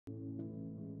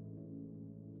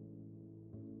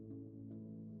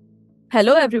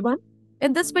Hello everyone.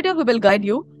 In this video, we will guide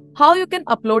you how you can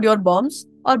upload your BOMs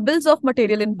or bills of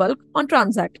material in bulk on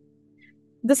TranZact.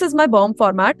 This is my BOM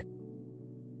format.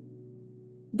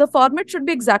 The format should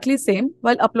be exactly same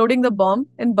while uploading the BOM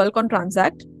in bulk on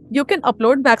TranZact. You can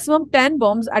upload maximum 10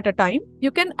 BOMs at a time.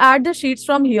 You can add the sheets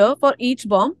from here for each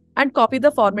BOM and copy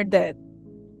the format there.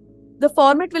 The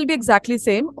format will be exactly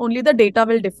same, only the data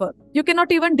will differ. You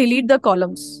cannot even delete the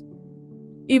columns.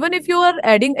 Even if you are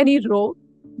adding any row,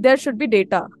 there should be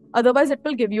data, otherwise it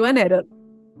will give you an error.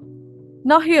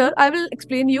 Now here, I will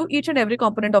explain you each and every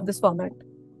component of this format.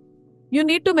 You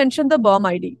need to mention the BOM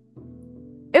ID.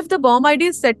 If the BOM ID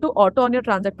is set to auto on your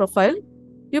TranZact profile,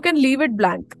 you can leave it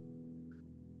blank.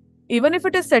 Even if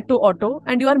it is set to auto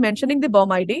and you are mentioning the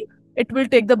BOM ID, it will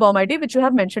take the BOM ID which you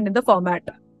have mentioned in the format.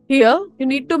 Here, you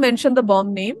need to mention the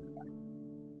BOM name.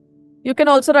 You can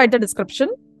also write the description.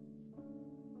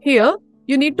 Here,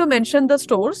 you need to mention the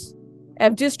stores,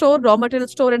 FG store, raw material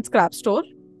store and scrap store.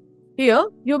 Here,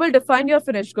 you will define your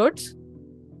finished goods.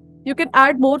 You can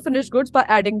add more finished goods by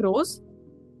adding rows.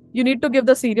 You need to give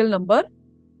the serial number,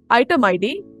 item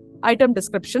ID, item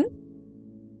description,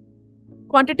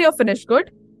 quantity of finished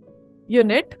good,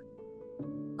 unit,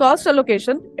 cost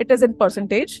allocation, it is in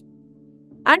percentage,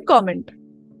 and comment.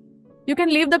 You can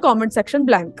leave the comment section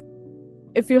blank.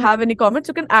 If you have any comments,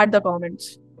 you can add the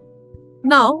comments.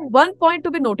 Now, one point to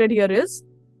be noted here is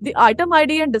the item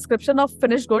ID and description of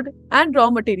finished good and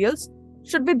raw materials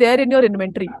should be there in your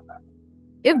inventory.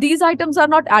 If these items are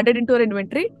not added into your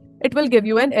inventory, it will give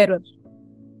you an error.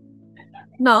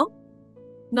 Now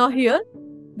here,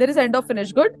 there is end of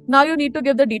finished good. Now you need to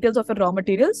give the details of your raw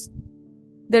materials.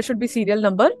 There should be serial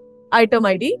number, item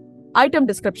ID, item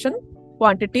description,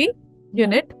 quantity,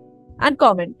 unit, and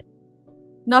comment.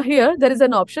 Now here, there is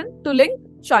an option to link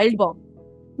child BOM.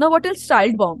 Now what is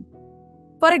child BOM?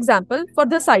 For example, for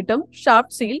this item,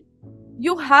 shaft seal,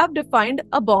 you have defined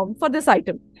a BOM for this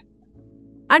item.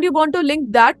 And you want to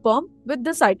link that BOM with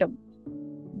this item.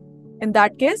 In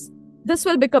that case, this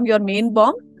will become your main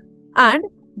BOM and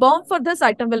BOM for this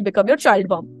item will become your child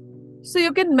BOM. So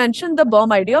you can mention the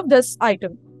BOM ID of this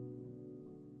item.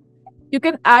 You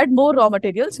can add more raw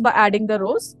materials by adding the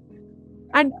rows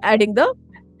and adding the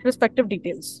respective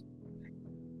details.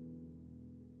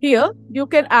 Here, you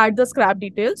can add the scrap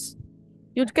details.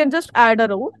 You can just add a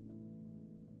row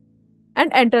and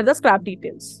enter the scrap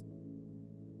details.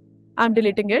 I'm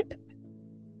deleting it.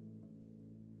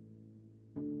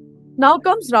 Now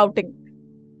comes routing.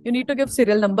 You need to give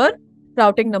serial number,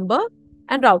 routing number,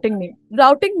 and routing name.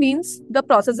 Routing means the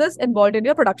processes involved in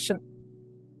your production.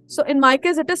 So in my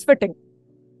case, it is fitting.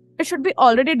 It should be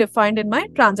already defined in my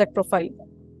TranZact profile.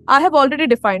 I have already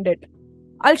defined it.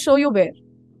 I'll show you where.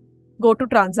 Go to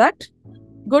TranZact,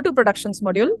 go to Productions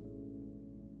module,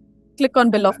 click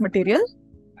on Bill of Material.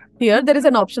 Here, there is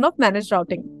an option of Manage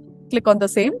Routing. Click on the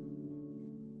same.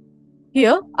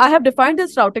 Here, I have defined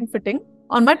this routing fitting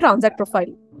on my TranZact profile.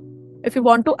 If you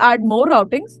want to add more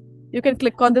routings, you can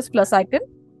click on this plus icon,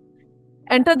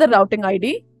 enter the routing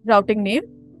ID, routing name.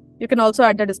 You can also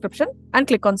add the description and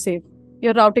click on Save.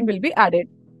 Your routing will be added.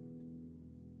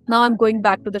 Now I'm going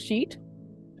back to the sheet.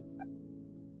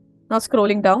 Now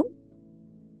scrolling down.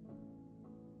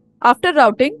 After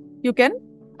routing, you can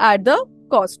add the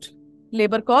cost,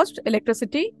 labor cost,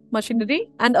 electricity, machinery,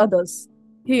 and others.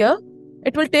 Here,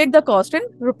 it will take the cost in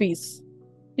rupees.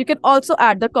 You can also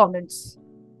add the comments.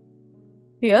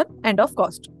 Here, end of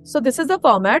cost. So this is the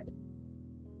format.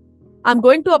 I'm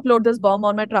going to upload this BOM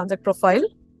on my TranZact profile.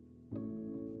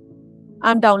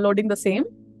 I'm downloading the same.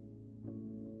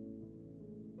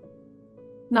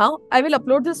 Now, I will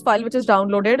upload this file which is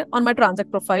downloaded on my TranZact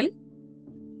profile.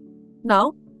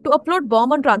 Now, to upload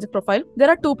BOM on TranZact profile, there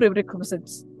are two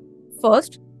prerequisites.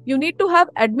 First, you need to have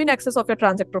admin access of your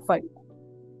TranZact profile.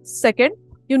 Second,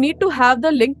 you need to have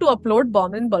the link to upload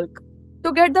BOM in bulk.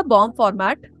 To get the BOM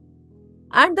format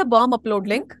and the BOM upload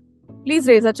link, please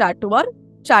raise a chat to our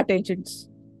chat agents.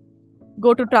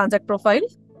 Go to TranZact profile.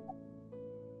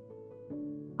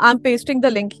 I'm pasting the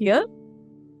link here.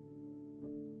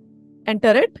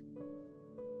 Enter it.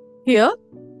 Here,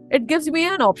 it gives me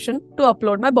an option to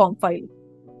upload my BOM file.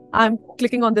 I'm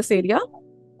clicking on this area.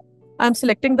 I'm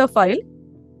selecting the file.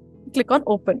 Click on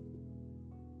Open.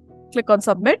 Click on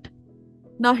Submit.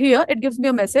 Now here, it gives me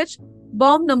a message.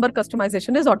 BOM number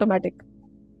customization is automatic.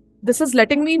 This is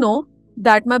letting me know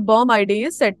that my BOM ID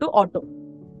is set to auto.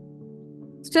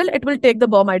 Still, it will take the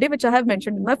BOM ID which I have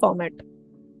mentioned in my format.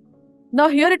 Now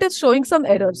here it is showing some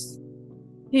errors.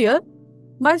 Here,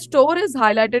 my store is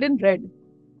highlighted in red.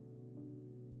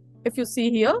 If you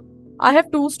see here, I have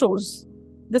two stores.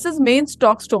 This is main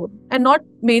stock store and not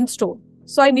main store.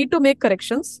 So I need to make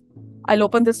corrections. I'll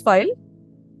open this file.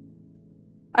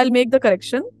 I'll make the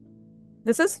correction.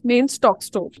 This is main stock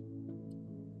store.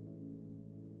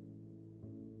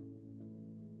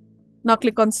 Now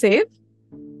click on save.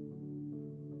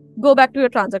 Go back to your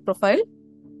TranZact profile.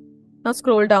 Now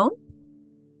scroll down.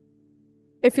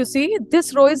 If you see,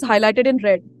 this row is highlighted in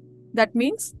red. That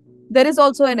means there is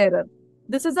also an error.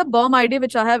 This is a BOM ID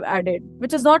which I have added,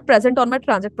 which is not present on my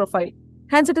TranZact profile.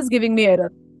 Hence, it is giving me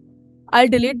error. I'll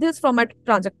delete this from my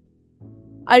TranZact.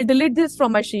 I'll delete this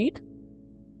from my sheet.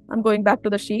 I'm going back to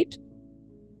the sheet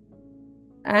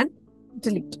and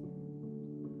delete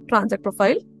TranZact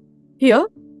profile. Here,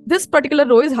 this particular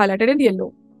row is highlighted in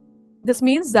yellow. This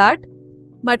means that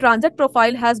my TranZact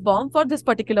profile has BOM for this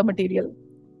particular material.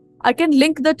 I can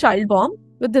link the child BOM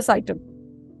with this item.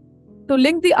 To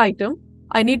link the item,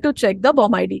 I need to check the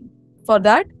BOM ID. For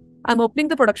that, I'm opening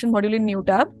the production module in new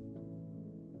tab.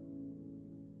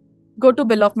 Go to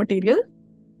bill of material.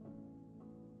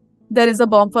 There is a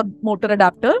BOM for motor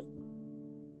adapter.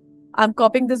 I'm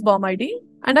copying this BOM ID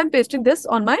and I'm pasting this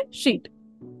on my sheet.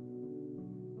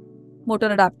 Motor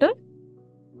adapter,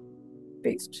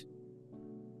 paste.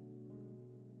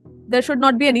 There should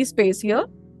not be any space here.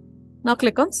 Now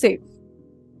click on save.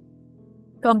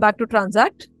 Come back to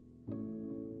TranZact.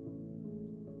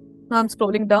 Now I'm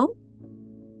scrolling down.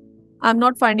 I'm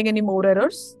not finding any more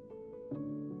errors.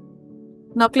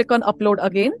 Now click on upload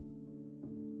again.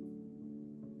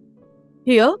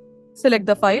 Here, select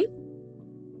the file.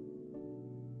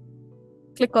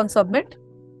 Click on submit.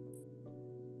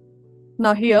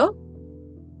 Now here,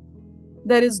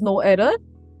 there is no error.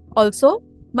 Also,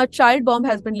 my child BOM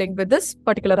has been linked with this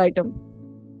particular item.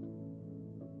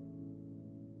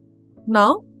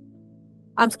 Now,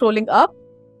 I'm scrolling up.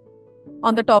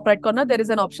 On the top right corner, there is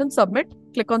an option submit.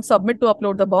 Click on submit to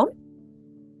upload the BOM.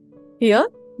 Here,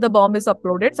 the BOM is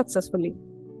uploaded successfully.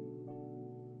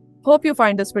 Hope you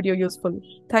find this video useful.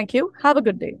 Thank you. Have a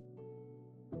good day.